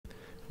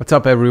What's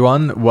up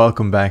everyone,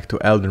 welcome back to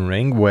Elden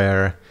Ring,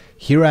 where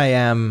here I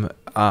am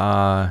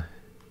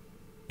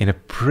in a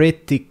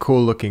pretty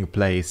cool looking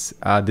place.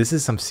 This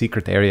is some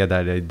secret area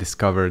that I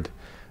discovered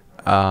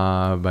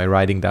by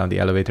riding down the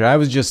elevator. I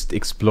was just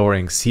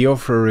exploring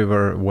SIOFRA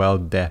River well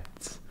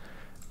depths.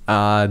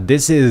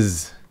 This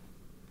is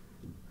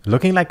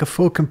looking like a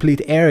full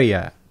complete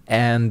area,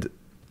 and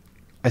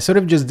I sort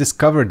of just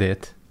discovered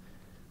it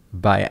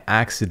by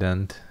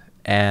accident,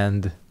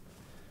 and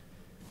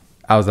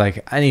I was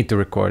like, I need to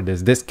record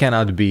this. This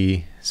cannot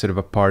be sort of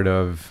a part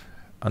of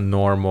a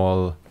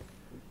normal,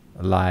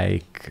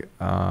 like,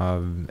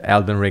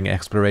 Elden Ring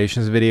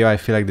explorations video. I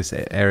feel like this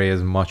area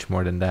is much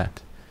more than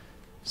that.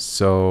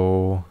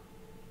 So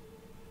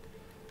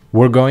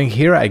we're going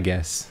here, I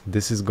guess.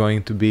 This is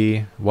going to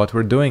be what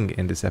we're doing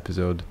in this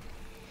episode.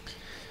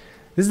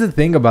 This is the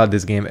thing about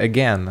this game.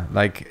 Again,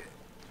 like,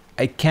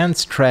 I can't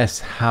stress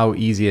how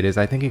easy it is.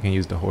 I think you can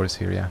use the horse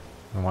here, yeah.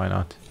 Why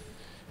not?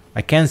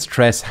 I can't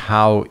stress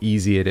how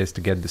easy it is to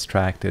get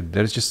distracted.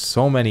 There's just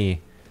so many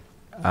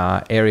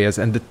areas,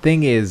 and the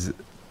thing is,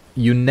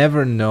 you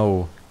never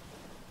know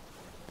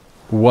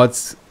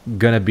what's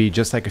gonna be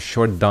just like a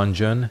short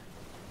dungeon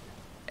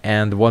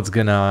and what's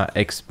gonna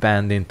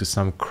expand into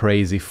some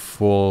crazy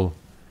full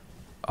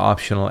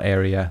optional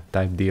area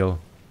type deal.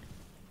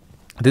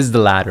 This is the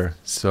latter,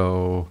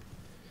 so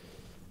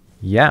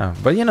yeah,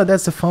 but you know,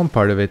 that's the fun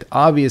part of it.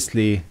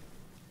 Obviously,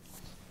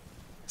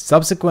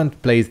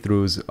 subsequent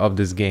playthroughs of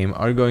this game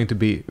are going to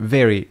be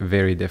very,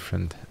 very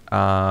different.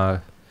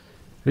 They're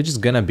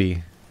just gonna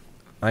be.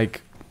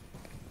 Like,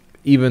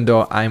 even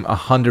though I'm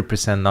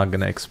 100% not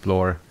gonna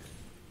explore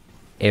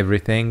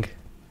everything.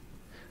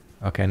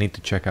 Okay, I need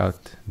to check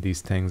out these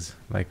things,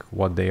 like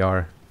what they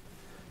are.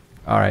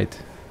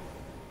 Alright.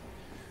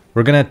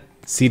 We're gonna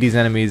see these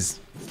enemies.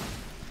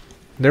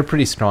 They're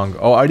pretty strong.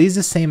 Oh, are these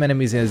the same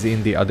enemies as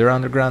in the other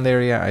underground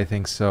area? I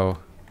think so.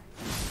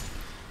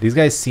 These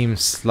guys seem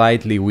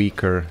slightly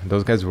weaker.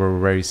 Those guys were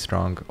very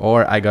strong.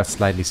 Or I got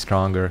slightly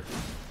stronger.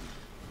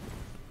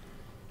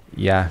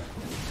 Yeah.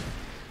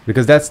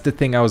 Because that's the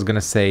thing I was gonna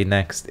say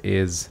next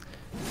is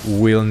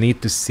we'll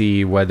need to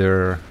see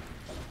whether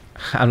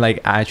I'm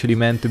like actually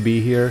meant to be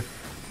here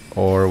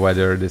or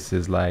whether this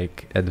is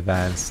like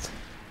advanced.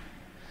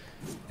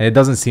 And it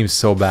doesn't seem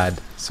so bad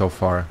so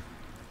far.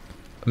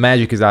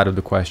 Magic is out of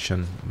the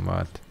question,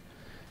 but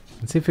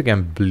let's see if we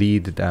can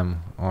bleed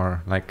them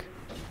or like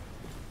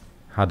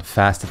how the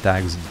fast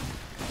attacks.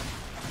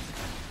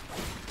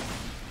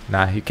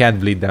 Nah, you can't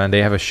bleed them, and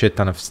they have a shit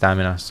ton of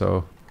stamina,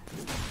 so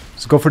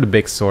let's go for the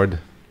big sword.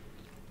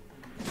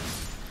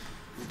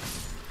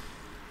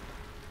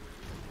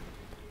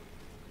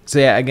 So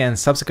yeah, again,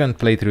 subsequent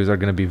playthroughs are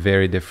going to be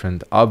very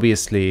different.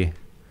 Obviously,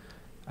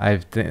 I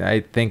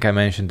think I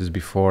mentioned this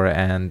before,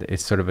 and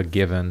it's sort of a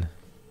given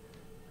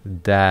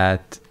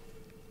that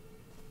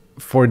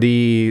for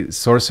the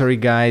sorcery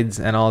guides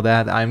and all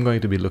that, I'm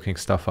going to be looking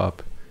stuff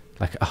up.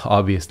 Like,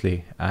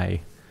 obviously,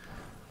 I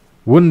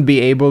wouldn't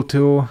be able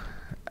to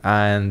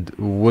and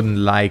wouldn't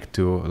like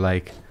to,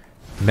 like,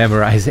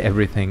 memorize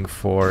everything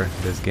for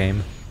this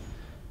game.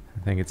 I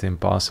think it's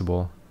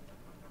impossible.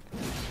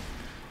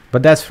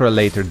 But that's for a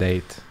later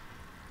date.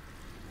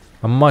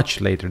 A much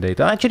later date.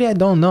 Actually, I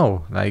don't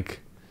know. Like,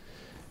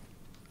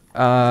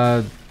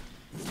 I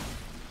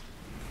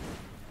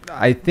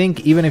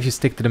think even if you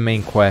stick to the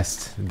main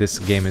quest, this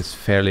game is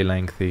fairly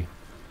lengthy.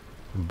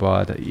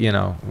 But, you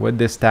know, with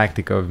this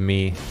tactic of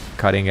me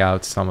cutting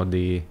out some of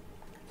the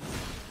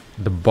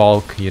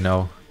bulk, you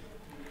know,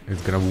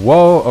 it's gonna...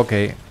 Whoa!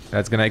 Okay,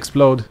 that's gonna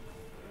explode.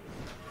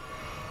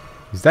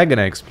 Is that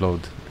gonna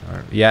explode?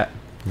 Yeah,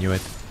 knew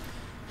it.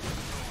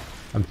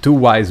 I'm too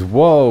wise.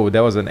 Whoa, that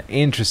was an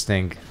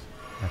interesting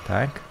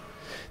attack.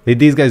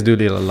 These guys do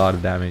deal a lot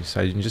of damage,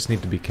 so you just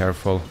need to be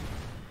careful.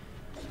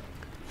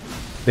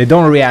 They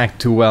don't react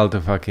too well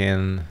to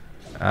fucking...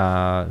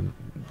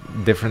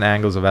 different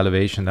angles of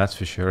elevation, that's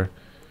for sure.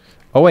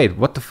 Oh wait,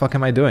 what the fuck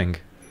am I doing?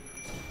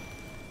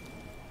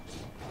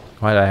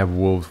 Why do I have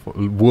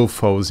wolf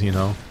foes, you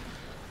know?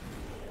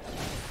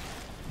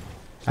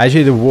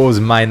 Actually, the wolves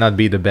might not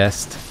be the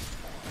best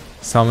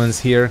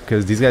summons here,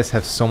 because these guys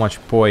have so much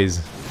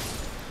poise.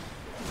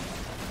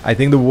 I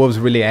think the wolves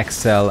really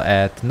excel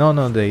at... No,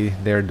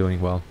 they're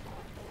doing well.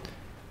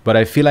 But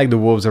I feel like the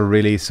wolves are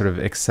really sort of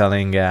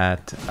excelling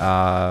at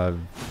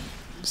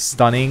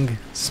stunning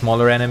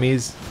smaller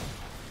enemies.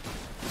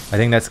 I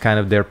think that's kind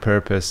of their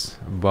purpose,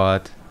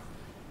 but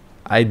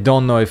I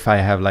don't know if I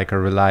have like a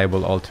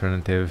reliable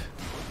alternative.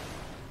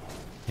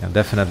 Yeah, I'm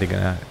definitely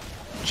gonna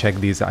check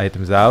these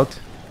items out.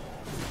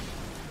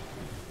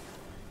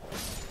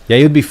 Yeah,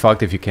 you'd be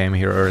fucked if you came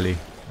here early.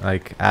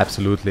 Like,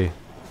 absolutely.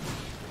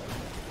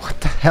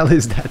 What the hell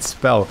is that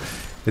spell?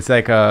 It's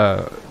like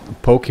a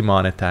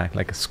Pokemon attack,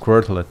 like a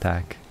Squirtle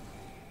attack.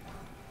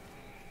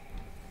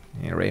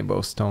 Yeah,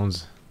 rainbow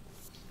stones.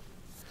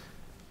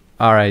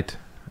 Alright.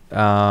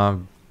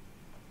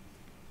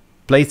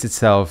 Place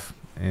itself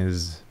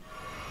is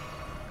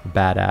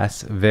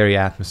badass, very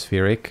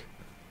atmospheric.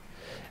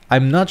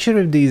 I'm not sure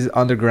if these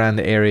underground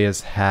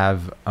areas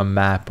have a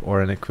map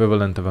or an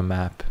equivalent of a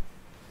map.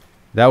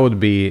 That would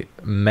be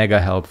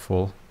mega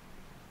helpful.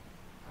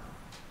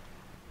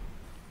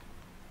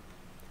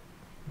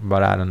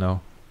 But I don't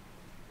know.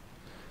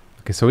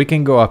 Okay, so we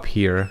can go up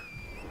here.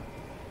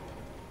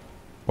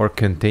 Or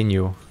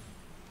continue.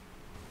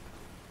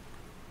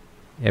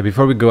 Yeah,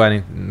 before we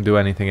go do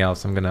anything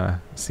else, I'm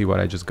gonna see what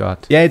I just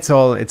got. Yeah, it's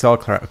all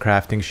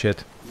crafting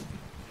shit.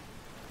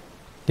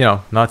 You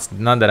know, not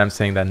that I'm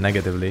saying that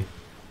negatively.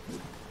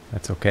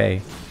 That's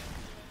okay.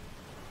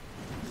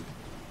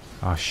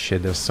 Oh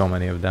shit, there's so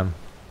many of them.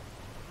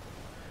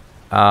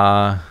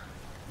 I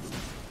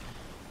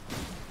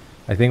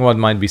think what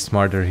might be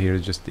smarter here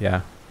is just,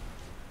 yeah,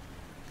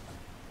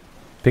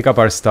 pick up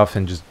our stuff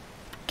and just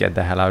get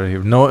the hell out of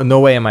here. No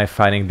way am I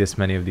fighting this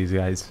many of these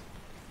guys.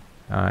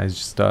 It's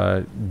just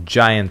a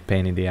giant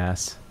pain in the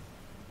ass.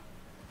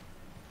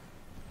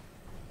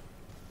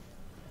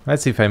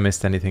 Let's see if I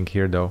missed anything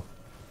here though.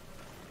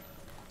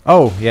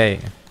 Oh, yeah,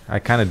 I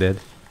kind of did.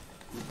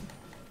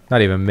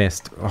 Not even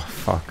missed. Oh,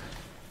 fuck.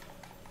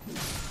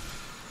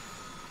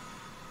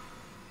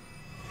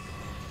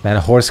 Man,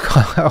 horse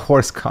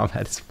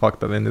combat is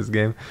fucked up in this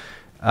game.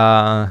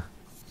 Yeah,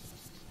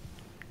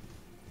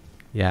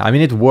 I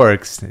mean, it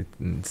works.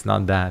 It's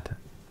not that.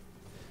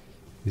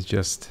 It's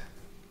just...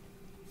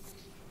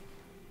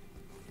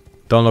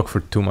 don't look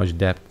for too much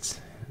depth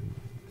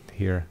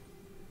here.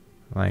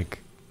 Like...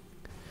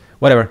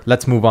 whatever,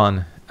 let's move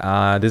on.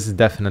 This is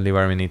definitely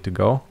where we need to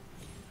go.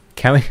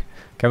 Can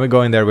we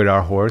go in there with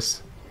our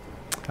horse?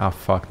 Oh,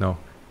 fuck, no.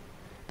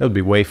 That would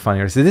be way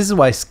funnier. So this is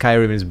why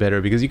Skyrim is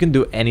better, because you can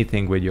do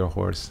anything with your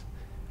horse.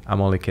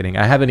 I'm only kidding.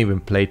 I haven't even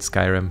played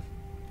Skyrim.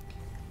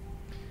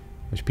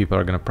 Which people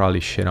are gonna probably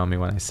shit on me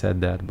when I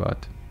said that,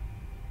 but...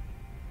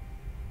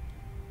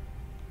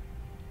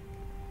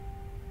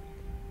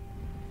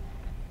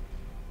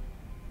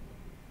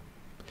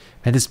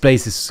 and this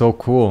place is so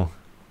cool.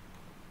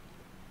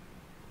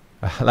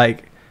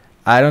 Like,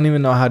 I don't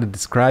even know how to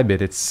describe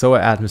it. It's so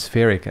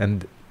atmospheric,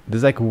 and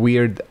there's like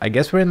weird... I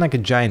guess we're in like a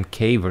giant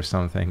cave or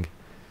something.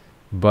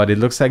 But it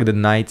looks like the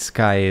night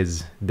sky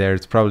is there.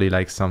 It's probably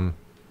like some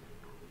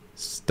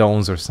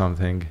stones or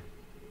something.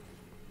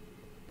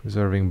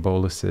 Preserving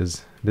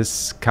boluses.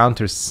 This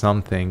counters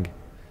something.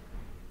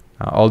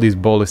 All these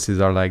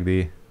boluses are like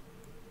the...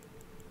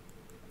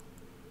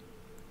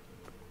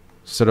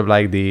 sort of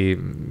like the,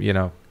 you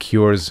know,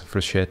 cures for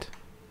shit.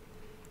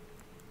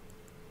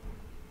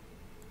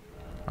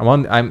 I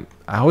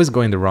always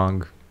go in the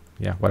wrong...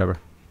 yeah, whatever.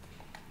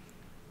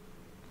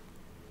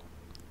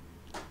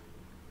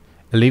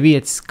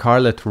 Alleviate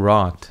scarlet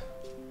rot.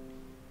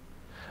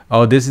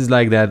 Oh, this is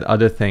like that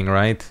other thing,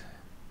 right?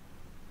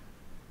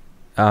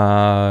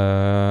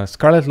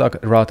 Scarlet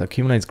rot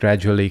accumulates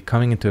gradually,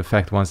 coming into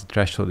effect once the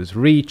threshold is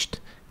reached.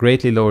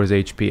 Greatly lowers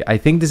HP. I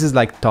think this is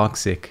like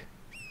toxic.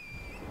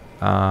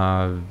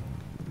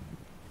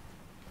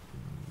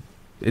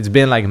 It's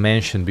been like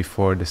mentioned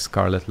before, the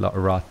scarlet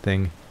rot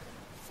thing.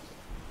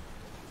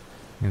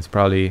 It's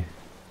probably...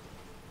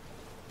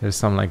 there's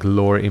some like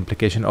lore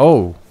implication.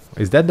 Oh,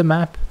 is that the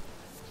map?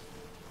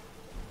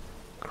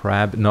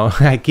 Crab? No,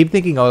 I keep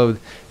thinking all of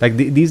like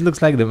these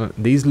look like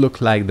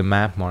the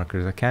map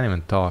markers. I can't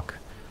even talk.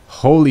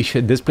 Holy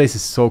shit, this place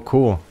is so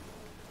cool.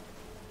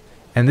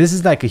 And this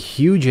is like a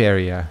huge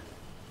area.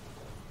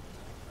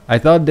 I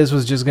thought this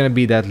was just gonna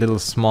be that little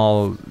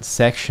small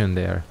section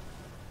there.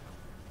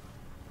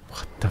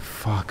 What the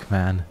fuck,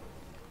 man?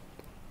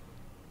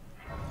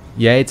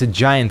 Yeah, it's a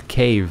giant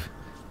cave.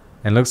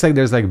 And looks like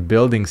there's like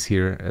buildings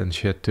here and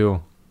shit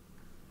too.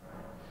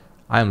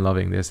 I'm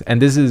loving this. And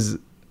this is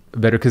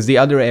better because the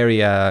other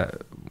area,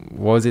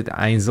 was it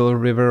Ainsel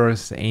River or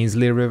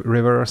Ainsley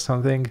River or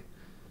something?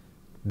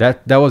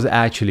 That was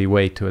actually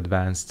way too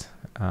advanced.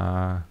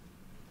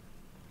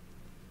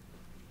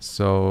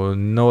 So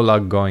no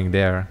luck going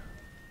there.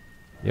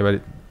 Yeah,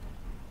 but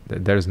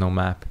there's no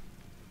map.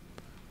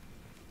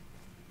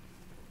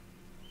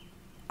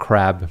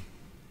 Crab.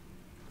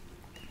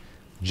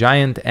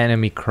 Giant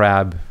enemy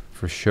crab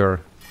for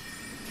sure.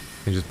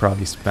 You can just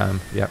probably spam.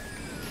 Yep.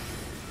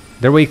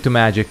 They're weak to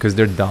magic because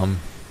they're dumb.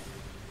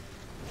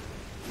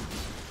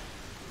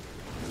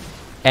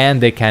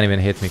 And they can't even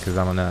hit me because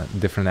I'm on a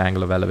different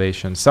angle of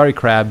elevation. Sorry,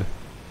 crab.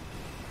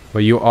 But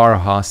you are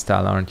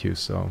hostile, aren't you?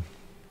 So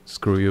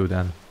screw you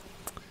then.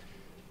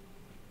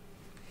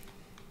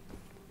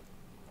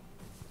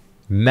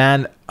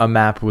 Man, a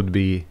map would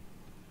be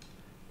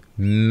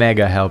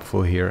mega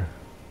helpful here.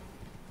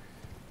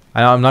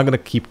 I'm not gonna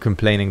keep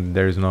complaining that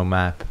there's no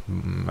map.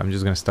 I'm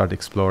just gonna start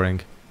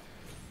exploring.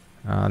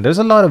 There's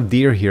a lot of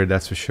deer here,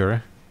 that's for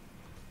sure.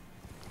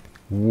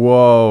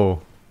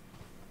 Whoa.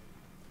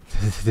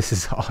 This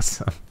is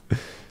awesome.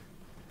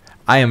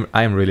 I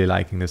am really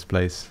liking this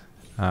place.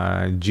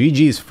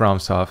 GG's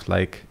FromSoft,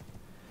 like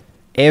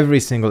every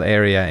single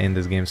area in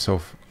this game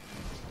so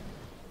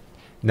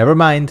never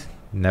mind.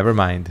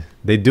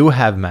 They do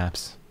have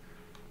maps.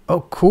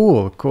 Oh,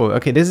 cool.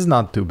 Okay, this is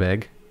not too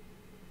big.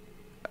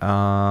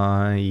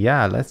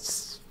 Yeah,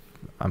 let's...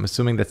 I'm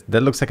assuming that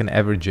looks like an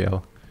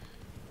Everjail.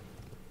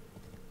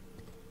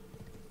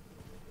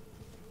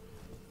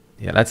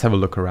 Yeah, let's have a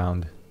look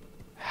around.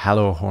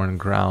 Hallowhorn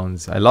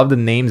Grounds. I love the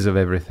names of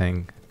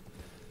everything.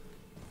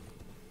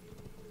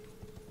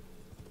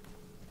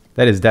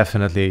 That is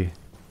definitely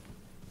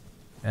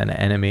an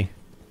enemy.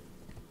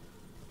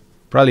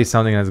 Probably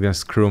something that's gonna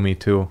screw me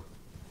too.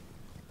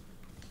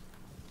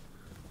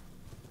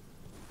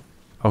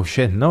 Oh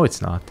shit, no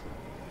it's not.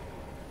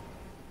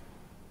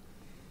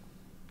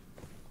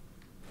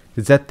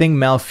 It's that thing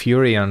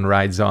Malfurion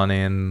rides on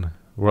in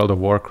World of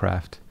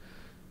Warcraft.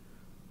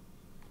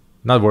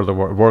 Not World of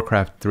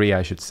Warcraft 3,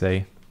 I should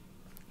say.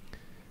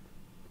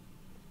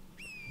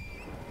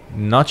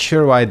 Not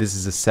sure why this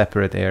is a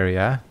separate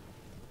area.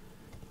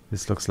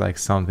 This looks like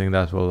something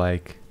that will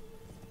like...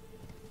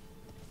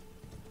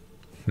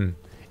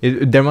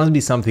 There must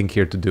be something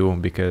here to do,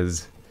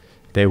 because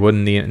they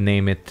wouldn't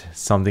name it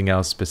something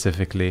else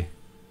specifically.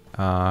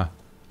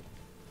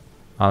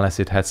 Unless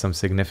it had some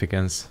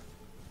significance.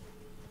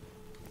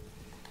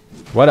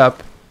 What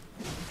up?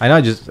 I know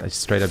I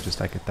straight up just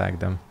like attacked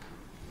them.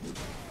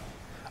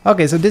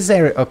 Okay, so this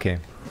area... Okay.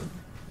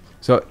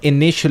 So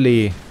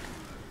initially...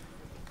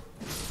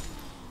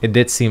 It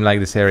did seem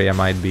like this area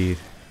might be...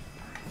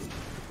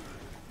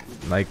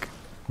 like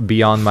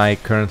beyond my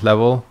current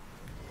level.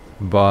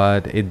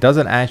 But it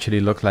doesn't actually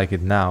look like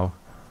it now.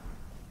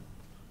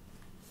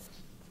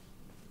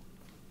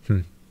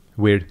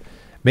 Weird.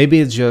 Maybe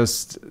it's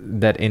just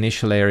that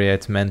initial area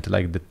it's meant to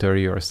like deter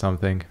you or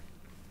something.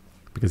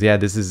 Because yeah,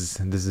 this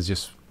is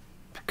just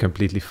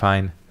completely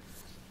fine.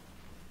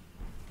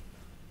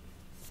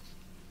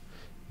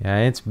 Yeah,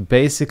 it's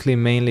basically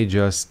mainly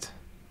just...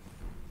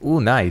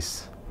 Ooh,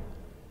 nice.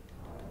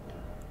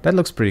 That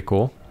looks pretty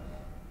cool.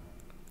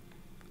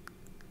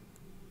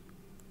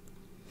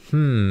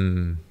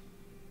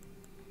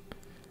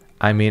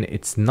 I mean,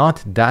 it's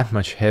not that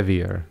much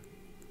heavier.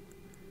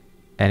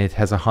 And it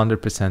has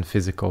 100%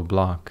 physical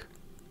block.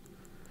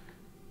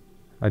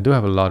 I do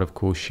have a lot of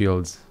cool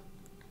shields.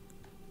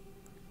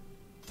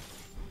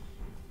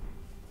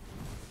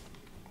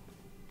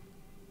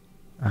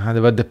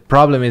 But the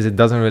problem is it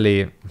doesn't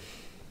really...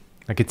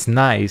 Like, it's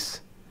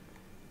nice.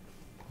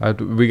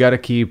 But we gotta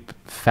keep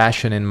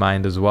fashion in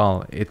mind as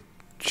well. It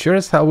sure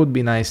as hell would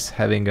be nice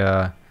having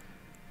a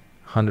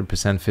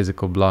 100%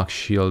 physical block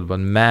shield. But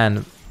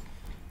man...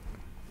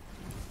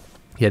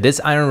 Yeah,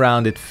 this Iron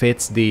Round, it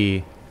fits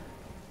the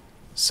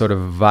sort of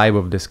vibe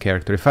of this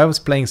character. If I was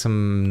playing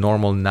some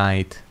normal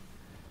knight,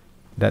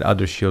 that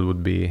other shield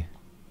would be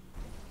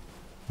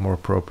more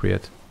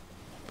appropriate.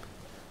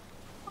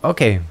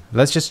 Okay,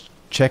 let's just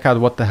check out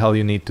what the hell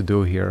you need to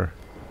do here.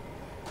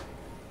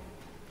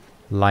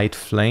 Light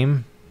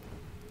flame.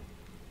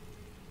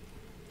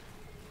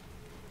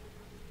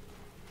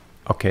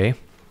 Okay.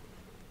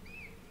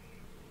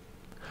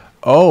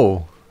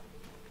 Oh!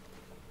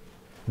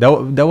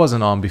 That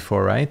wasn't on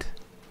before, right?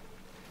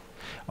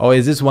 Oh,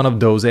 is this one of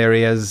those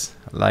areas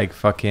like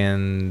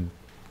fucking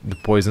the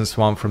Poison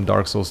Swamp from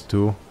Dark Souls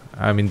 2?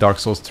 I mean Dark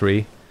Souls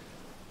 3.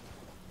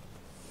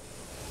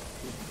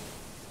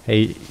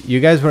 Hey, you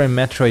guys were in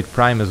Metroid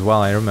Prime as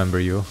well, I remember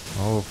you.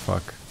 Oh,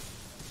 fuck.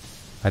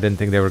 I didn't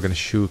think they were gonna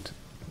shoot.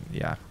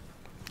 Yeah.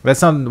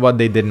 That's not what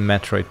they did in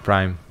Metroid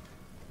Prime.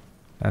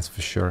 That's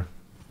for sure.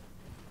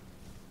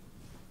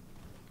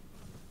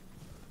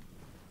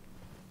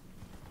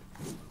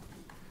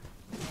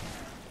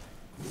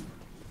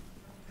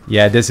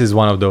 Yeah, this is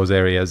one of those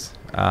areas.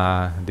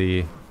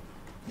 The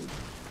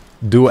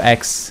do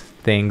X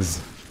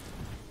things.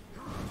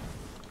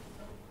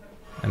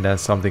 And then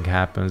something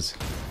happens.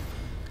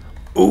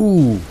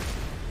 Ooh!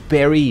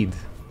 Buried!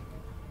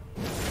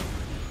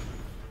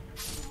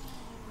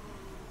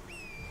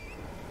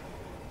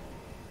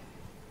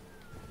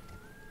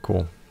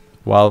 Cool.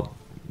 Well,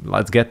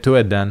 let's get to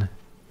it then.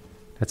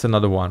 That's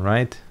another one,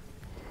 right?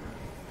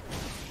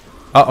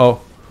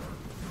 Uh-oh.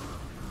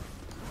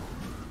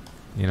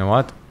 You know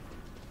what?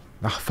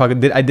 Oh, fuck,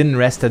 I didn't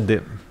rest at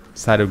the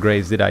side of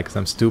graves, did I? Because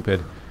I'm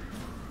stupid.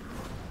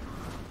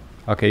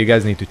 Okay, you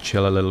guys need to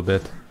chill a little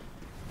bit.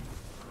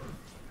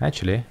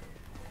 Actually.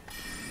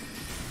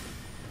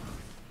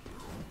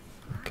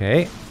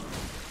 Okay.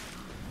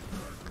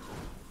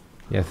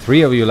 Yeah,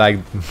 3 of you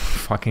like...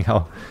 fucking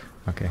hell.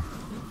 Okay.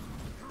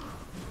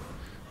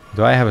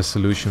 Do I have a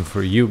solution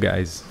for you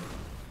guys?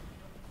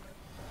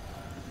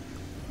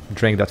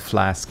 Drink that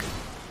flask.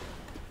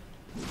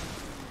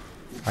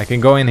 I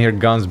can go in here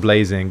guns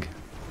blazing.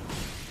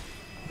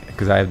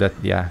 Because I have that,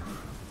 yeah.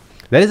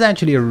 That is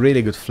actually a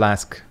really good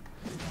flask.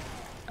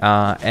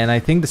 And I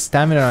think the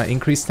stamina,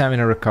 increased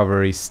stamina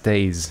recovery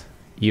stays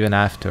even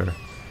after.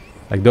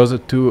 Like those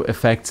two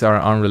effects are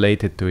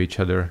unrelated to each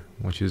other,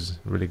 which is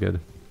really good.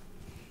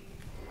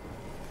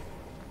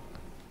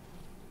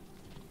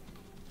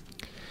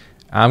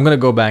 I'm gonna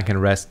go back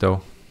and rest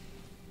though.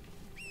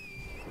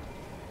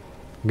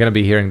 I'm gonna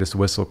be hearing this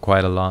whistle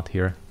quite a lot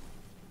here.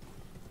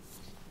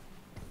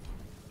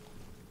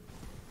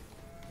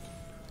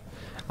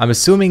 I'm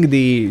assuming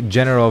the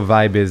general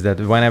vibe is that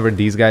whenever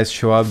these guys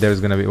show up, there's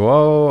gonna be...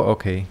 Whoa,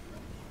 okay.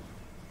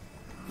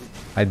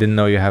 I didn't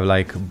know you have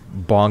like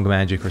bong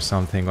magic or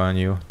something on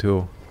you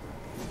too.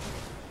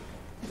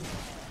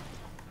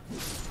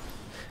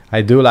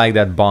 I do like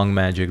that bong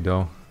magic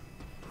though.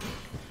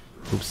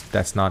 Oops,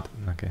 that's not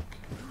okay.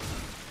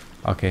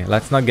 Okay,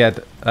 let's not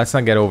get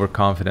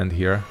overconfident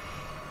here.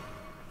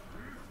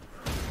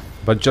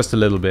 But just a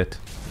little bit.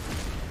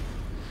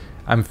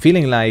 I'm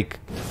feeling like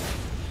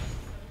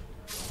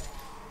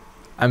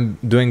I'm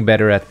doing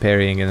better at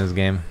parrying in this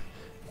game.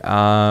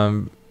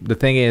 The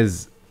thing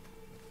is,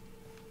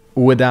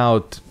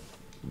 without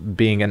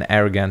being an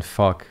arrogant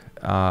fuck,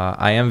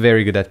 I am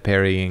very good at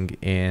parrying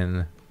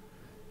in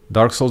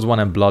Dark Souls 1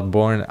 and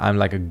Bloodborne. I'm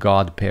like a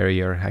god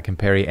parrier. I can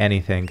parry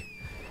anything.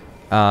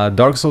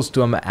 Dark Souls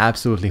 2 I'm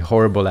absolutely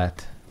horrible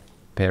at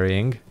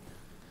parrying.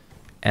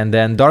 And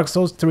then Dark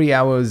Souls 3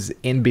 I was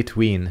in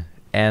between.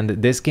 And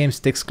this game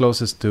sticks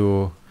closest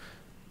to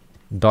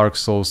Dark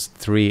Souls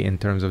 3 in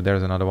terms of,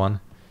 there's another one,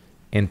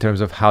 in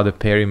terms of how the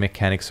parry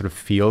mechanic sort of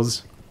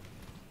feels.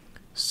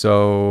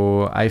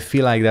 So I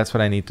feel like that's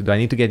what I need to do. I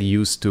need to get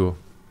used to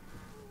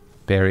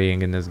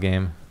parrying in this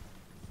game.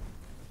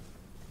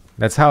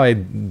 That's how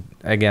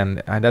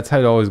that's how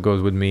it always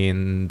goes with me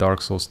in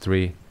Dark Souls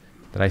 3.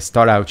 That I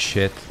start out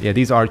shit. Yeah,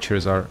 these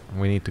archers are,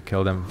 we need to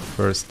kill them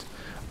first.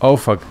 Oh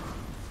fuck.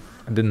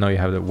 I didn't know you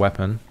have the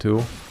weapon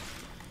too.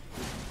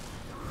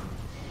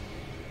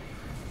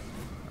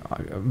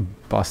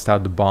 Bust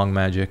out the bong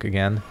magic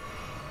again.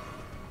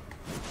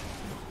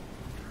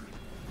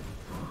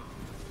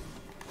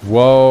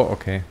 Whoa,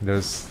 okay,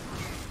 there's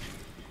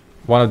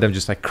one of them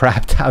just like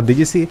crapped out. Did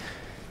you see?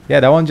 Yeah,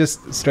 that one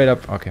just straight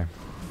up, okay.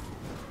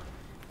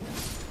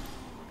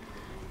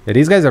 Yeah,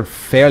 these guys are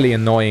fairly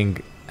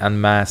annoying en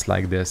masse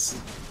like this.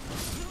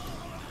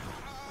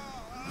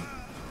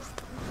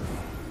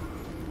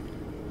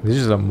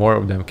 There's just more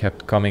of them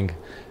kept coming.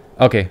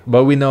 Okay,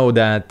 but we know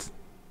that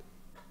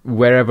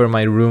wherever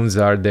my runes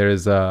are, there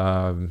is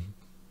a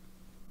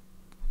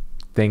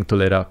thing to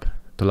light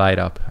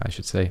up, I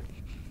should say.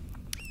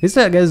 These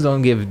guys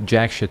don't give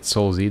jack shit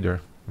souls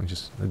either, which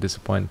is a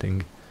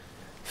disappointing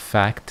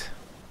fact.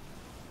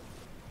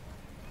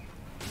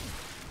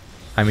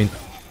 I mean,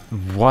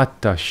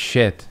 what the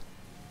shit?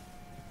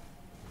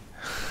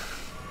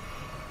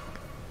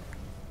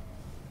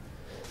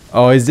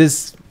 Oh, is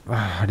this...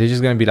 Are they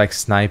just gonna be like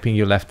sniping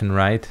you left and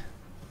right?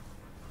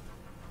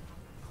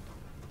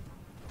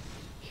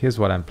 Here's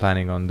what I'm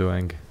planning on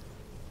doing.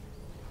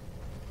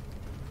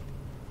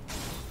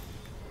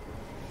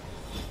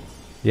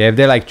 Yeah, if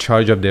they like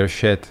charge up their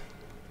shit,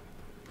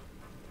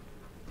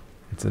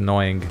 it's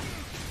annoying.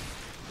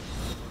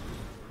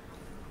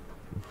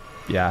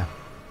 Yeah.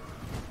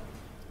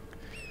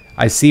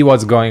 I see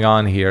what's going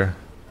on here.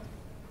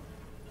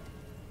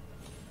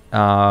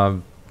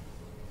 But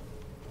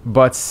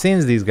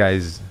since these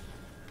guys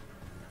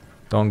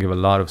don't give a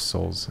lot of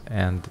souls,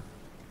 and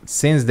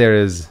since there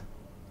is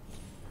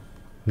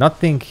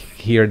nothing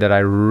here that I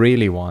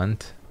really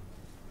want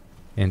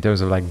in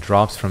terms of like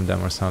drops from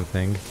them or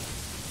something,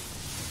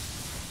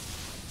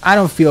 I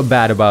don't feel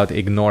bad about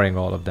ignoring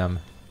all of them.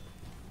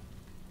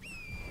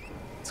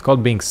 It's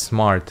called being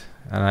smart,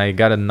 and I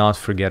gotta not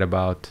forget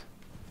about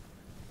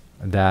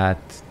that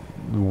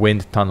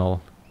wind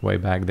tunnel way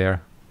back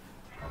there.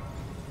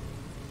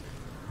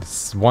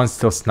 This one's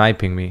still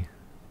sniping me.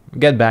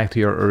 Get back to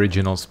your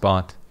original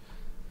spot.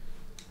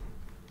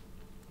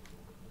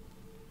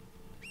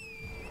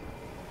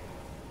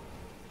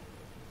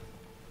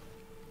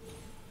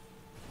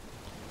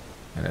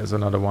 And there's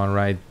another one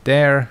right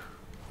there,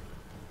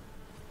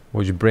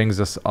 which brings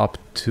us up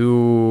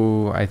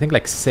to, I think,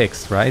 like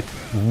 6, right?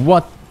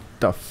 What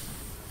the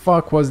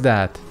fuck was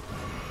that?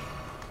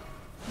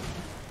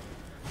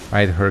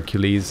 Right,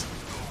 Hercules.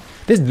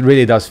 This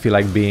really does feel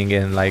like being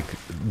in like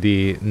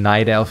the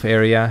Night Elf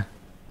area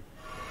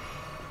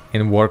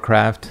in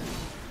Warcraft.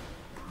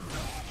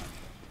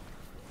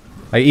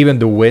 Like even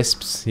the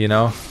wisps, you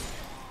know?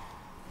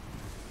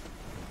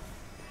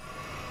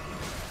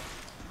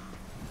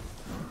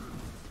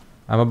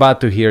 I'm about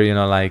to hear, you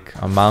know, like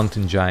a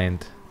mountain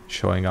giant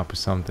showing up or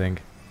something.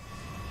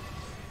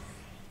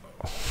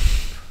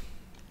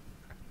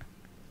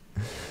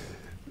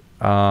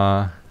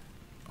 Oh,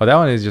 that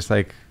one is just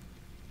like...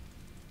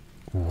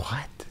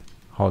 What?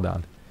 Hold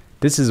on.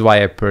 This is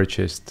why I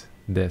purchased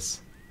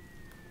this.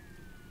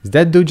 Is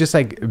that dude just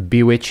like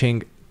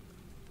bewitching?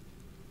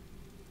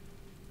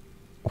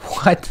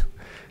 What?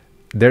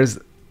 There's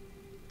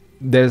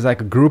like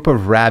a group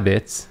of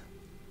rabbits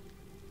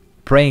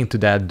praying to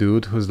that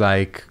dude who's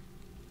like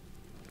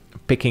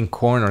picking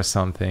corn or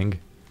something.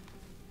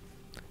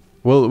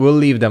 We'll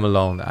leave them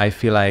alone. I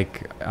feel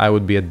like I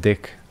would be a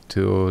dick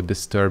to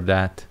disturb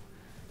that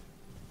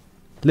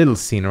little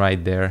scene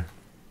right there.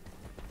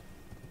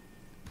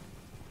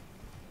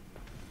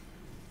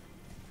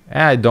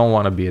 I don't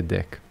want to be a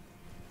dick.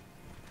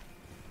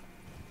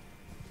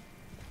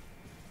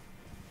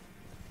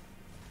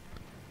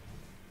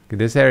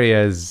 This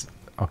area is...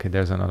 Okay,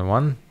 there's another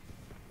one.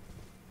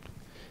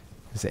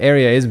 This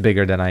area is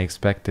bigger than I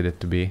expected it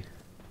to be.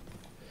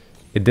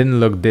 It didn't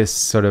look this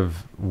sort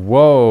of...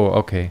 Whoa,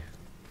 okay.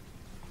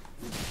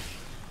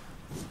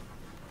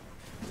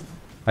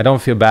 I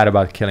don't feel bad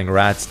about killing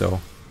rats though.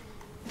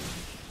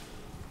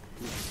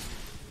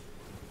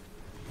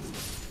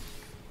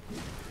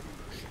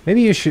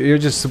 Maybe you're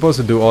just supposed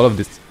to do all of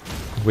this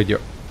with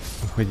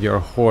your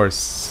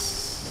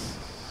horse.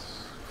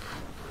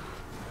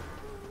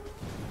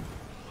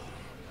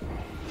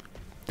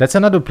 That's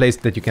another place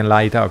that you can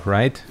light up,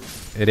 right?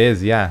 It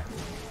is, yeah.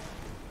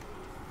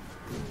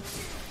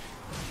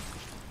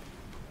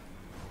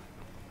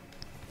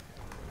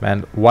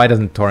 Man, why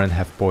doesn't Torrent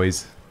have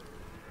poise?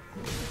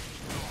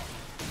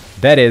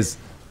 That is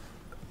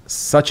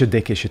such a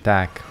dickish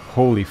attack.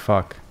 Holy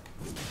fuck.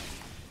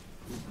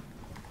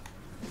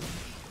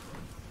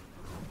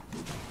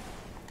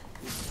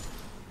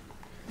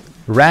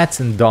 Rats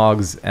and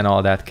dogs and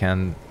all that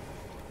can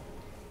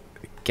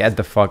get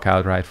the fuck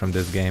out right from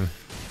this game.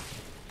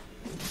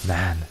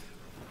 Man.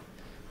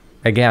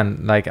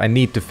 Again, like, I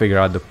need to figure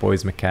out the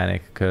poise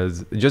mechanic,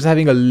 because just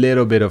having a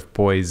little bit of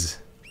poise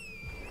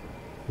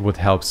would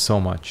help so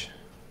much.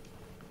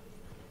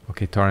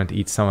 Okay, Torrent,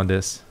 eat some of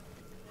this.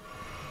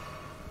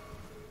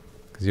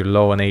 Because you're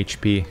low on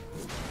HP.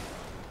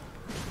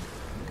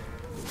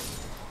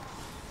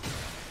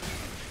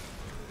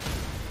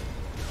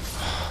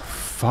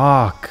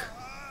 Fuck.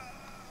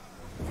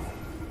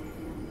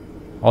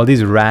 All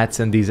these rats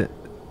and these...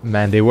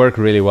 Man, they work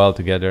really well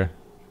together.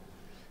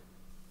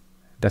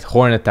 That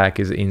horn attack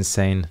is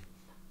insane.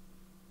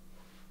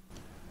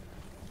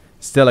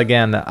 Still,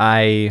 again,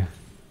 I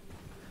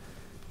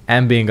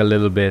am being a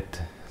little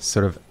bit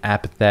sort of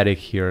apathetic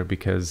here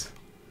because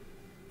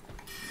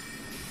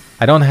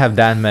I don't have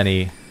that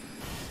many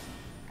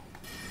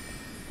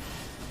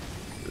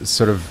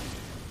sort of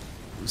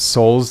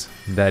souls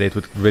that it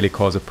would really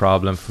cause a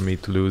problem for me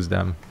to lose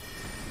them.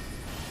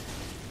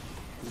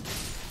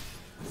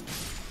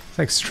 It's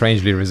like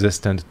strangely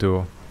resistant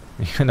to,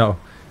 you know,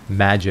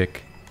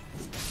 magic.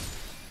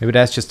 Maybe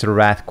that's just a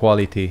rat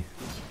quality.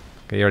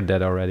 Okay, you're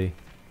dead already.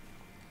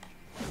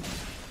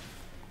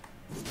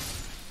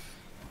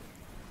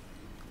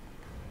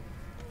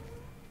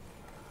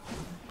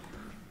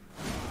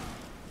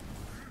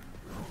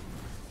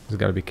 Just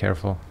gotta be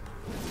careful.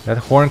 That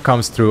horn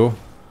comes through.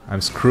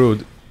 I'm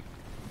screwed.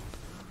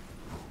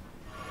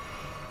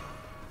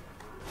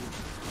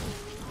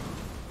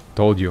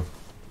 Told you.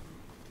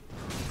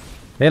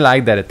 They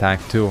like that attack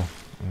too.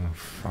 Oh,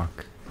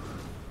 fuck.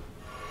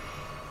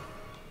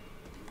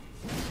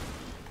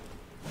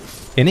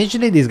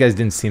 Initially these guys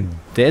didn't seem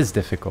this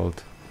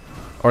difficult.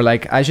 Or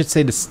like, I should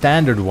say the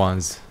standard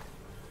ones.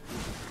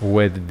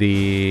 With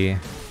the...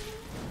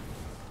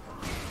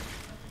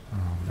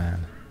 Oh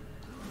man.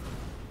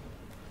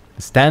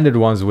 The standard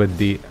ones with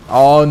the...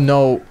 Oh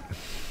no!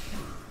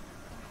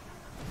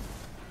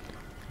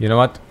 You know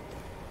what?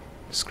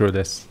 Screw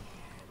this.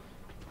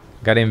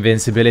 Got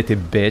invincibility,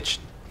 bitch.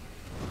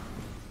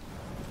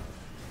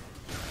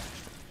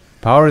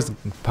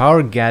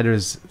 Power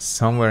gathers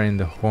somewhere in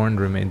the horn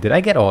remain. Did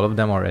I get all of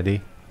them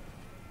already?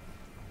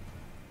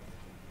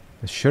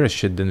 I sure as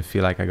shit didn't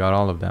feel like I got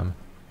all of them.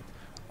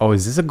 Oh,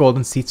 is this a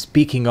golden seed?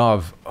 Speaking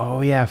of,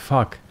 oh yeah,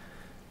 fuck.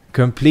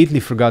 Completely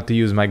forgot to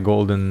use my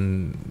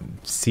golden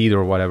seed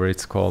or whatever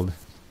it's called.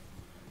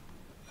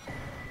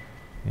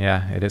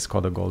 Yeah, it is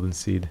called a golden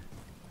seed.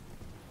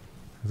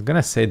 I was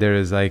gonna say there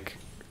is like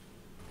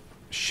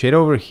shit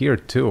over here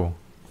too.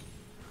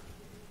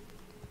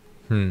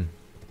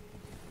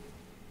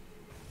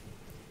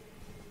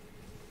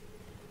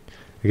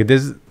 Like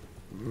there's,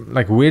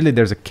 like weirdly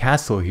there's a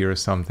castle here or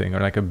something, or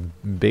like a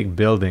big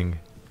building.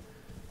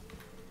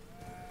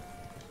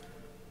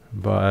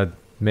 But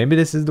maybe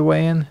this is the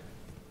way in?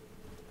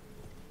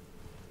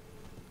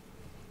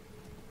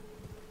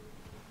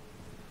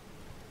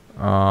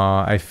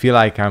 I feel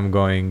like I'm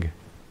going,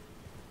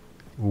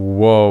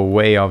 whoa,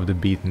 way off the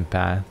beaten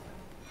path.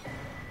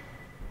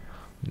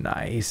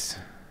 Nice.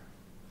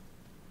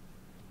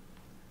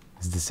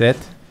 Is this it?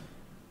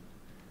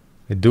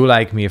 I do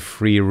like me a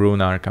free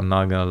rune arc, I'm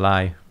not gonna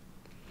lie.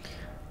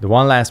 The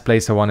one last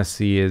place I want to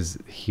see is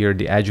here,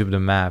 the edge of the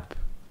map.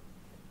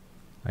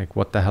 Like,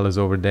 what the hell is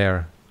over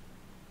there?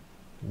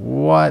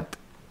 What?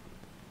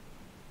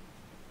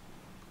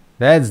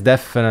 That's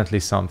definitely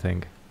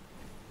something.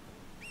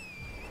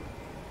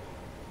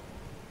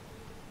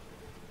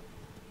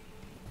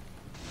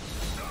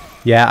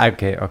 Yeah,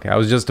 okay. I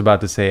was just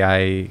about to say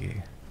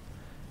I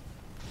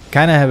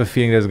kind of have a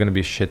feeling there's gonna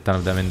be a shit ton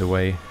of them in the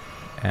way.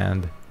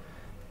 And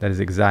that is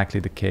exactly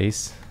the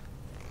case.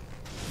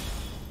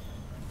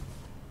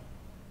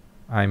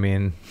 I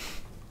mean...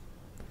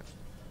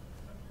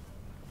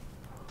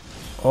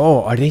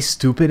 Oh, are they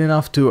stupid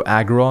enough to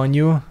aggro on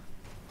you?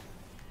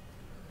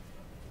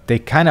 They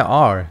kind of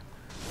are.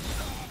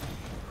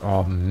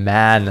 Oh,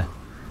 man.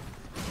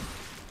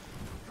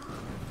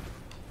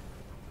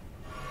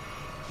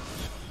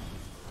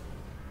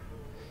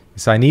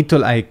 So I need to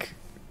like...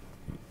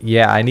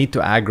 Yeah, I need to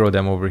aggro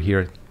them over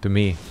here to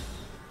me.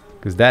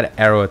 Because that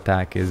arrow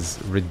attack is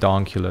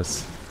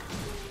redonkulous.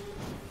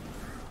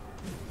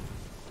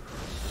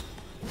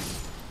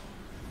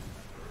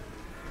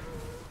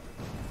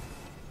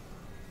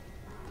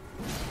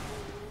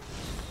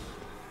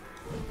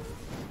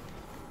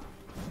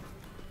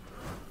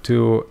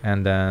 2,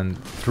 and then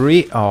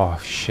 3. Oh,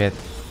 shit.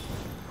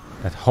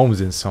 That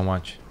homes in so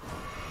much.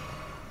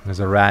 There's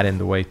a rat in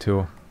the way,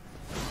 too.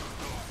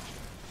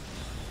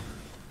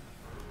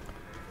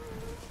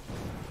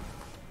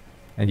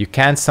 And you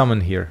can't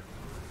summon here.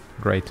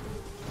 Great.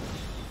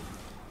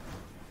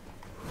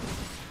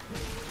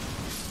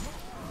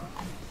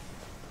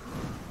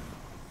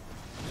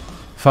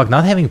 Fuck,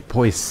 not having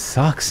poise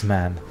sucks,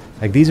 man.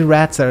 Like, these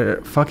rats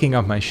are fucking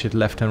up my shit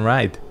left and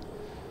right.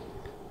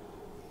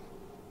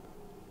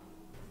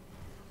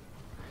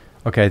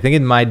 Okay, I think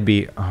it might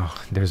be... Oh,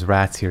 there's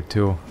rats here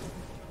too.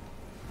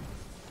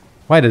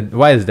 Why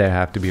does there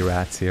have to be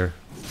rats here?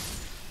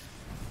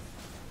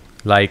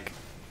 Like,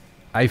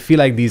 I feel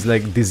like these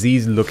like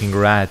diseased-looking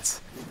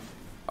rats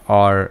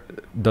are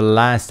the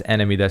last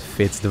enemy that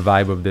fits the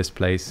vibe of this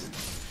place.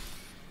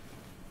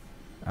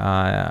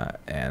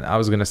 And I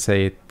was gonna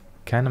say it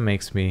kind of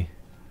makes me...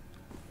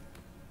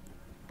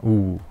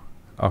 Ooh,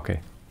 okay.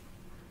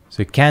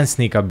 So you can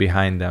sneak up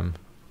behind them.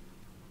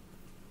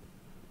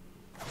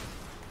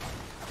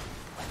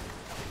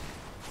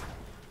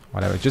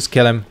 Whatever, just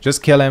kill him.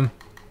 Just kill him.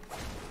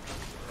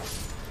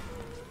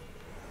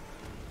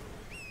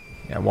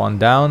 Yeah, one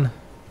down.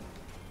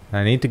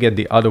 I need to get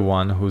the other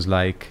one who's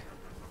like...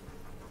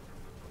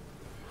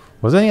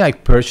 Wasn't he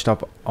like perched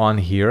up on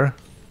here?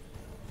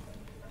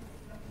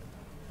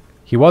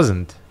 He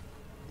wasn't.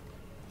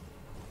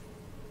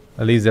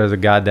 At least there's a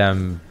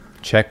goddamn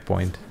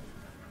checkpoint.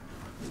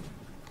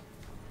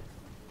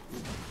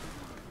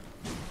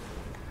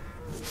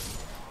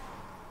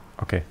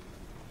 Okay.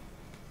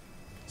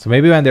 So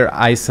maybe when they're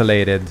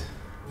isolated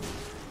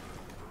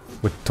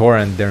with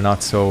Torrent, they're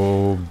not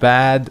so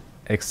bad,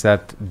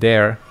 except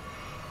there.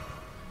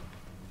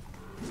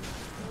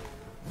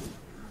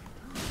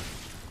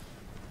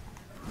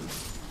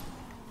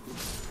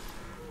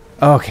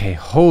 Okay,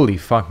 holy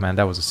fuck, man,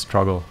 that was a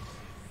struggle.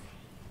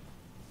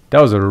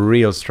 That was a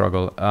real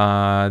struggle.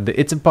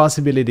 It's a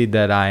possibility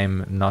that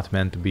I'm not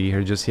meant to be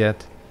here just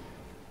yet.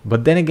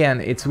 But then again,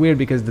 it's weird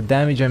because the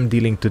damage I'm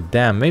dealing to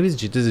them, maybe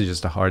this is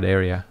just a hard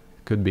area.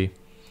 Could be.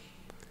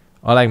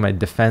 Or like my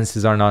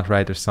defenses are not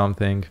right or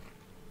something.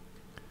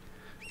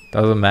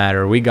 Doesn't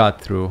matter, we got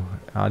through.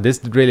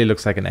 This really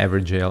looks like an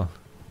Everjail.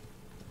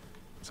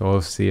 So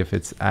we'll see if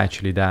it's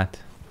actually that.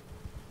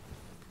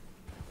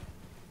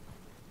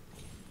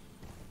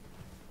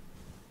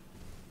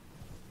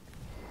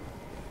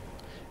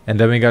 And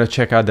then we gotta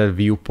check out that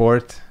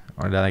viewport,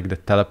 or like the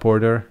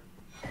teleporter.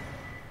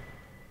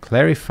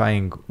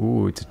 Clarifying,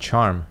 ooh, it's a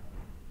charm.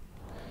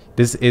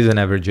 This is an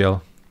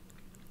Everjail.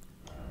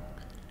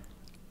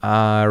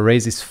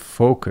 Raises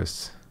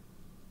focus.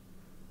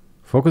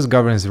 Focus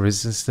governs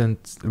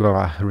resistance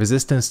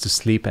to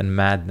sleep and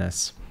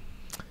madness.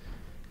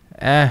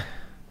 I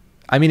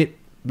mean,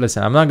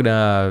 listen, I'm not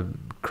gonna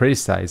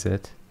criticize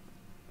it.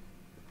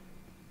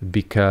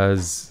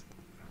 Because...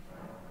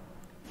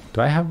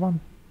 Do I have one?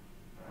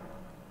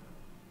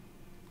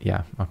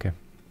 Yeah, okay.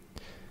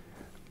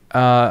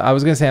 I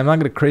was gonna say I'm not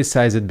gonna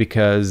criticize it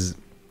because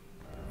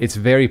it's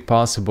very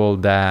possible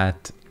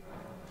that...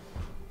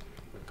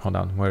 Hold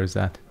on, where is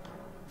that?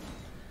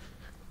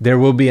 There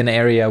will be an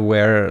area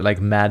where like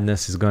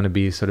madness is gonna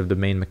be sort of the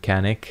main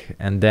mechanic,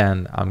 and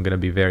then I'm gonna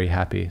be very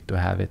happy to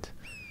have it.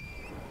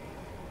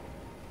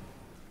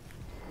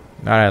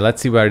 Alright,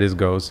 let's see where this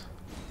goes.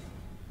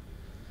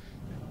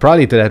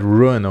 Probably to that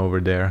ruin over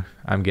there,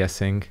 I'm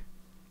guessing.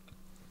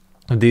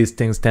 These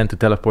things tend to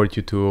teleport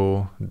you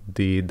to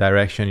the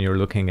direction you're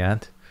looking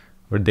at,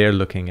 or they're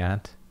looking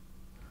at.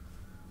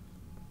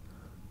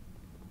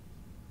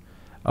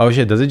 Oh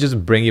shit, does it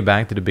just bring you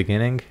back to the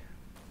beginning?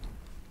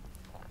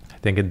 I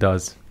think it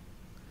does.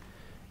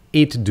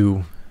 It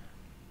do.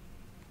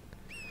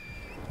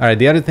 Alright,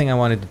 the other thing I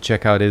wanted to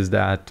check out is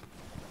that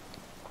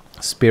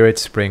Spirit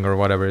Spring, or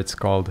whatever it's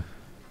called.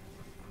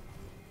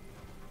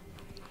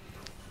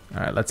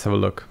 Alright, let's have a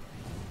look.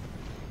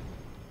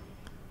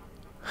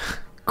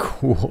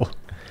 Cool.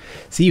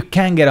 See, you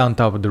can get on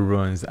top of the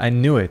ruins. I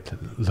knew it.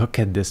 Look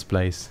at this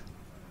place.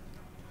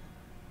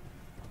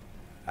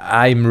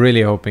 I'm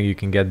really hoping you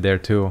can get there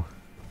too.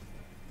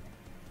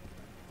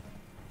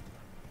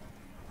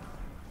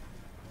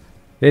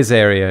 This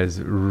area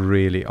is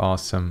really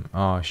awesome.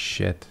 Oh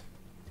shit.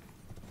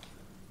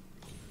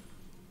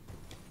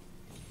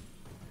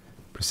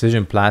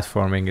 Precision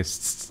platforming is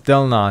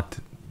still not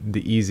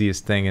the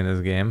easiest thing in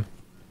this game.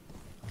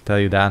 I'll tell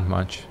you that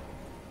much.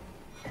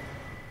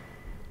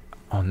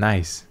 Oh,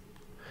 nice.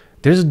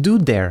 There's a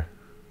dude there.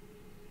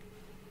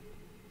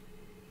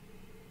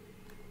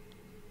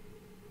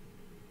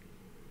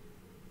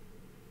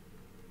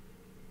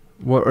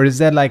 What, or is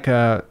that like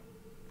a...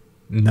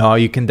 No,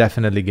 you can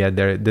definitely get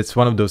there. That's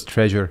one of those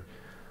treasure.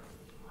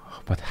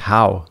 But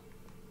how?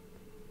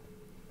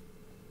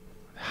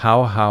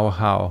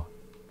 How?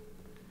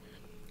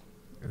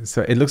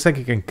 So it looks like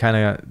you can kind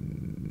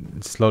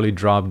of slowly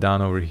drop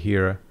down over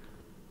here.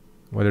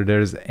 Whether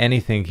there's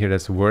anything here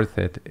that's worth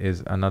it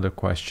is another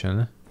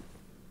question.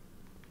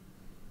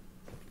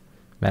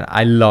 Man,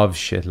 I love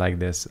shit like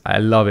this. I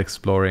love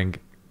exploring.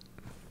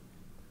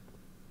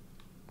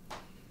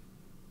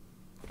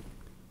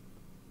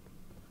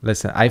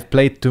 Listen, I've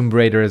played Tomb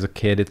Raider as a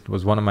kid. It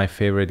was one of my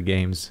favorite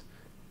games.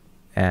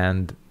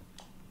 And...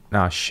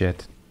 oh,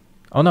 shit.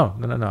 Oh, no.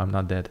 No, I'm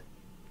not dead.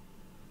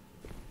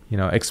 You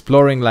know,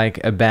 exploring,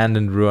 like,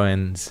 abandoned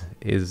ruins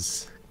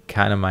is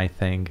kind of my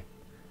thing.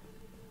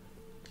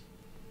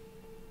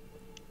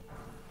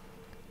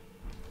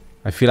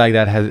 I feel like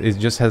it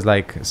just has,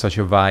 like, such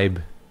a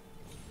vibe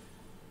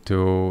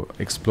to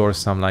explore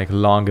some, like,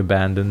 long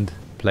abandoned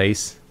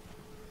place.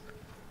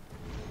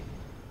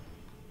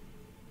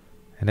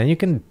 And then you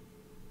can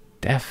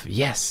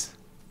yes.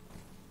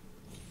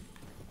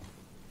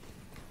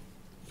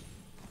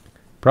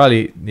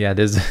 Probably, yeah,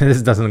 this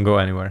this doesn't go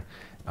anywhere.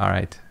 All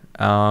right.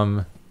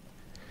 How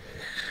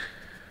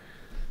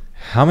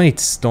many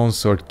stone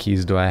sword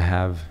keys do I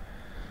have?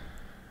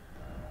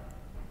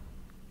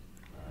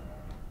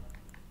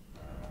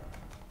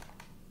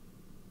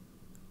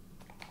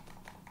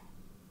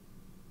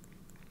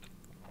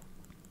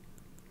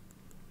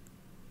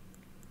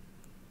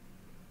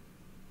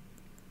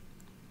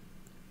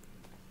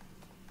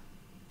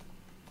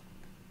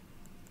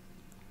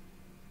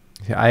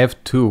 I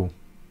have 2.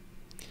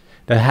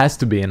 That has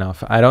to be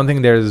enough. I don't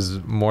think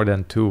there's more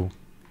than 2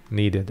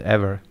 needed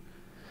ever.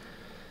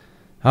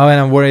 Oh, and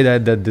I'm worried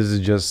that this is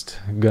just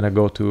gonna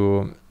go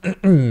to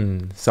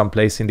some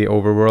place in the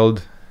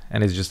overworld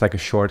and it's just like a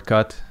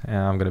shortcut and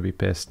I'm gonna be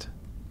pissed.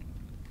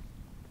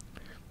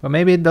 But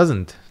maybe it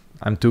doesn't.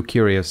 I'm too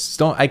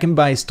curious. I can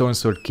buy stone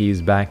sword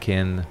keys back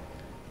in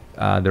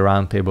the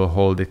round table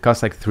hold. It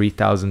costs like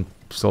 3,000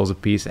 souls a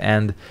piece,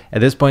 and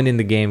at this point in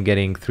the game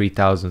getting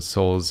 3,000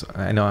 souls,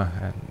 I know,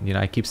 you know,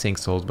 I keep saying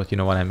souls, but you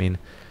know what I mean.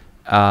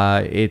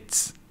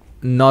 It's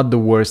not the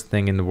worst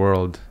thing in the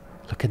world.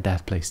 Look at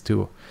that place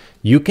too.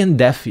 You can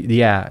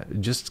yeah,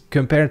 just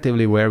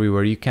comparatively where we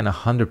were, you can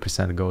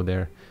 100% go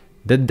there.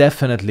 That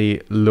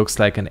definitely looks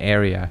like an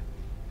area.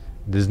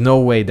 There's no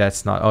way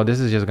that's not... oh, this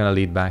is just gonna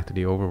lead back to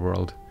the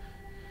overworld.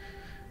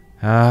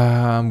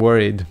 I'm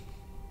worried.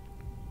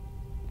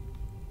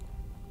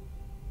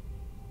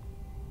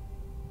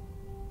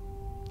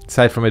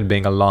 Aside from it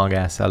being a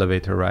long-ass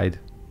elevator ride.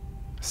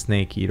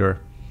 Snake eater.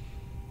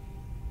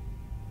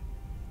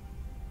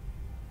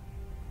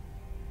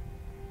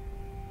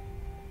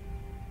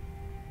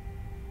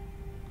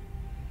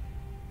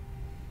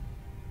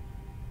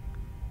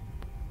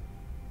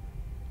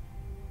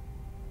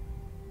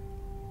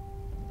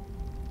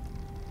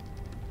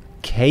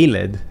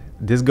 Kaled?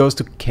 This goes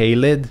to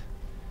Kaled?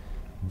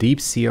 Deep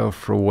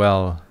SIOFRA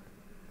well.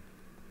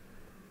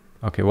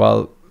 Okay,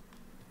 well...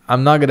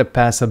 I'm not gonna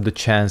pass up the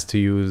chance to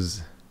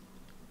use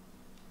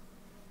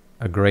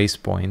a grace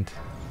point.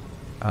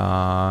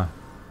 Oh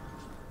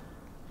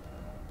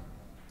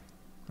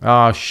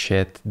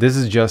shit! This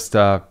is just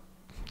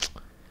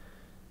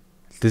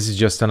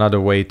another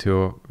way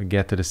to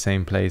get to the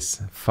same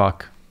place.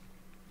 Fuck.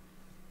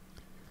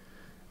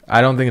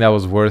 I don't think that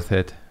was worth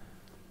it.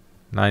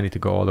 Now I need to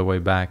go all the way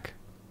back.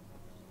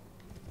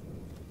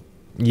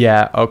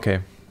 Yeah. Okay.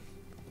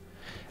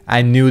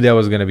 I knew there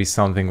was gonna be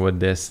something with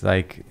this.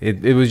 Like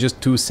it was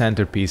just 2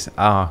 centerpiece.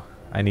 Ah,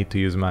 I need to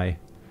use I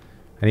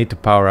need to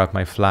power up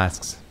my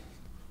flasks.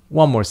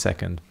 1 more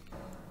second.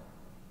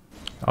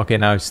 Okay,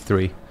 now it's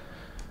 3.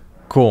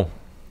 Cool.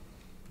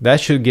 That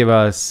should give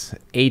us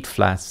 8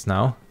 flasks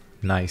now.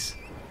 Nice.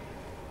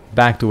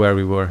 Back to where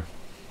we were.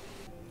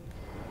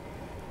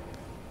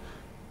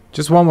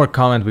 Just one more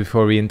comment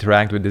before we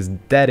interact with this.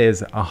 That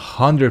is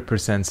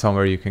 100%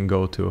 somewhere you can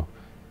go to.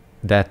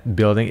 That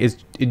building,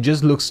 it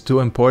just looks too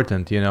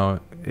important, you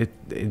know.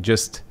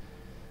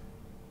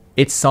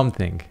 It's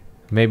something.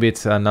 Maybe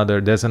it's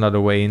there's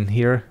another way in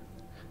here.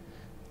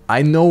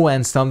 I know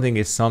when something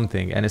is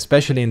something, and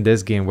especially in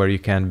this game where you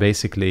can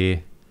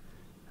basically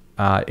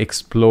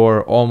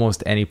explore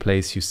almost any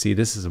place you see.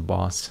 This is a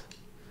boss.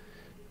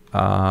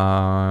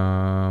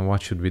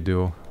 What should we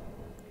do?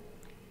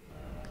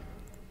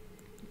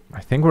 I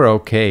think we're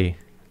okay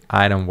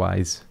item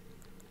wise.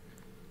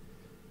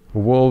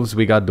 Wolves,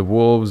 we got the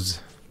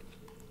wolves.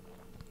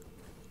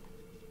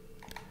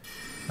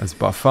 Let's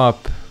buff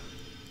up.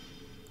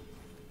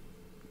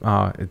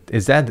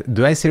 Is that...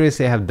 do I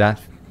seriously have that?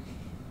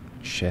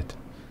 Shit.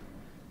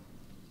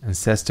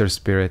 Ancestor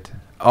spirit.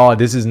 Oh,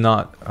 this is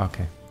not...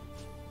 okay.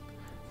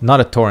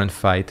 Not a torrent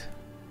fight.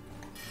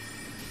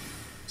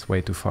 It's way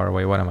too far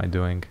away. What am I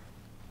doing?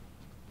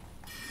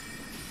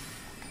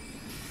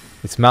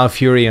 It's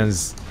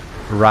Malfurion's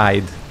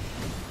ride.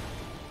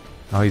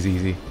 Oh, he's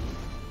easy.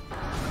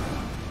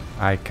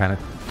 I kind of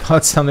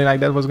thought something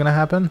like that was gonna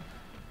happen.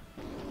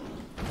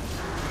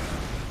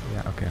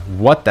 Yeah, okay.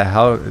 What the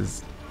hell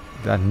is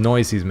that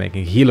noise he's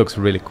making? He looks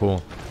really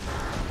cool.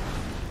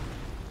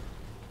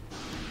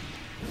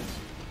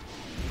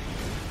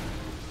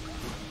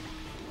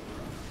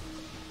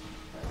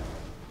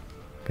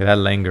 Okay, that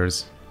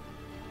lingers.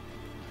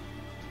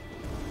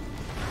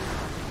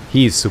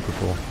 He's super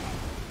cool.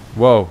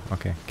 Whoa,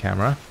 okay,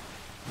 camera.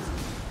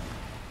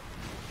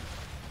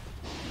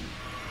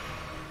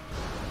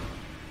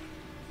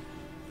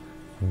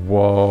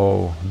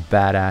 Whoa,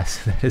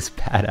 badass. That is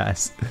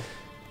badass.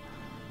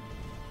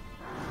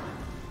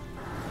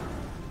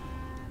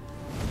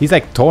 He's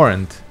like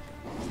Torrent.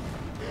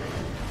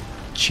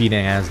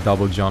 Cheating ass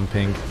double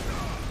jumping.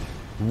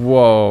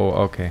 Whoa,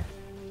 okay.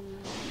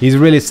 He's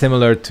really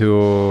similar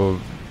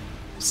to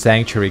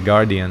Sanctuary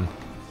Guardian.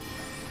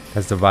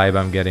 That's the vibe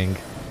I'm getting.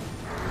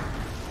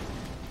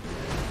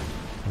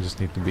 I just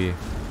need to be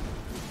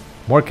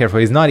more careful.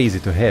 He's not easy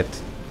to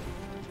hit.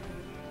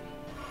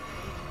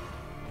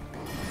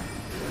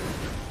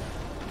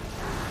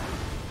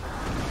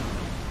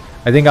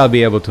 I think I'll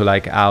be able to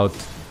like out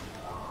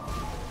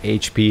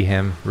HP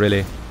him,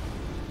 really.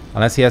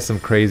 Unless he has some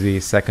crazy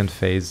second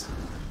phase.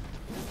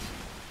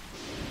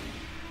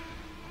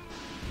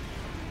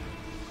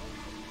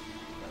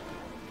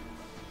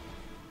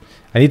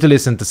 I need to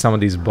listen to some of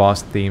these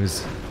boss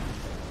themes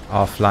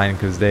offline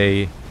because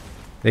they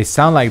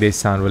sound like they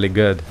sound really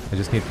good. I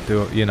just need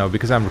to, you know,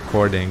 because I'm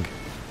recording,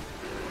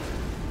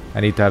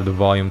 I need to have the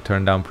volume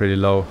turned down pretty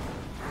low.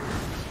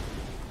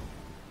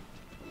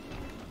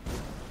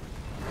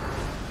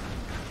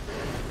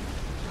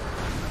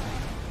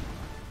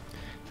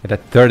 Yeah,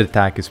 that third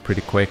attack is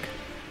pretty quick.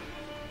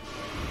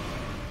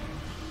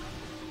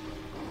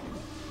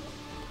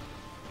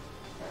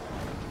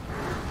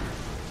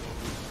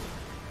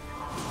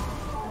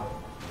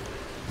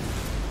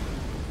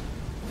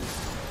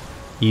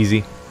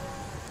 Easy.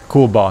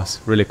 Cool boss.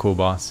 Really cool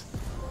boss.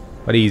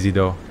 But easy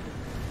though.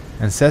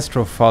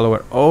 Ancestral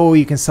follower. Oh,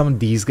 you can summon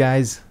these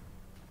guys?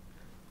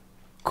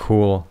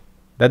 Cool.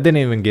 That didn't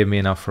even give me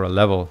enough for a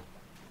level.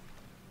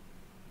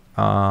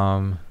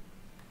 Oh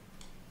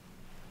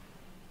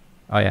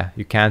yeah,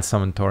 you can't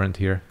summon Torrent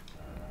here.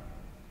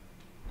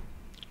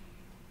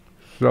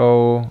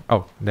 So...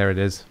 oh, there it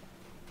is.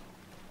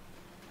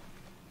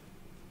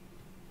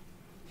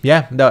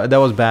 Yeah, that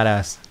was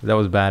badass. That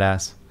was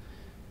badass.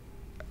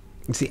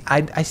 See,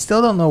 I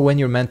still don't know when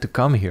you're meant to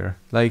come here.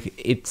 Like,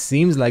 it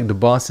seems like the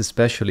boss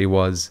especially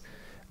was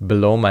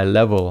below my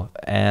level,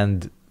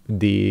 and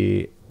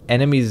the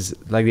enemies,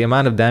 like the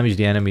amount of damage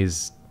the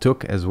enemies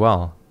took as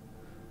well.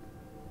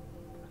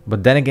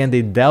 But then again,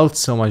 they dealt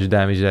so much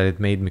damage that it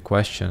made me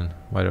question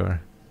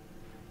whether,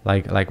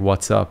 like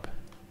what's up.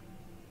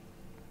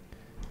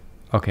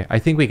 Okay, I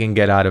think we can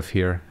get out of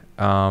here.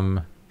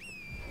 That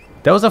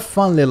was a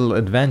fun little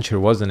adventure,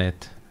 wasn't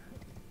it?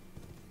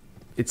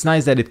 It's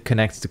nice that it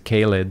connects to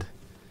Caelid.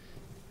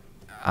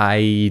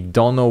 I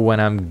don't know when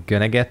I'm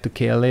gonna get to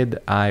Caelid.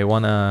 I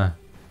wanna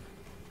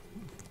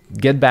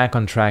get back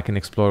on track and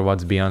explore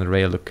what's beyond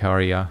Raya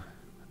Lucaria.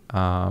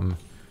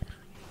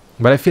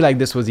 But I feel like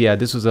this was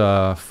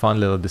a fun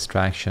little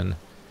distraction.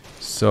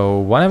 So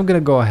what I'm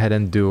gonna go ahead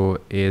and do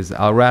is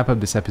I'll wrap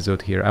up this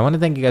episode here. I want to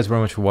thank you guys very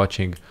much for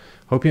watching.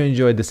 Hope you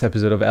enjoyed this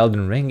episode of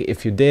Elden Ring.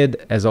 If you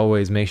did, as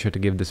always, make sure to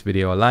give this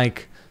video a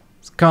like.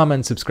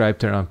 Comment, subscribe,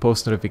 turn on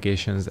post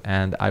notifications,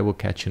 and I will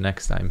catch you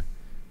next time.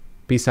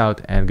 Peace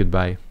out and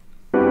goodbye.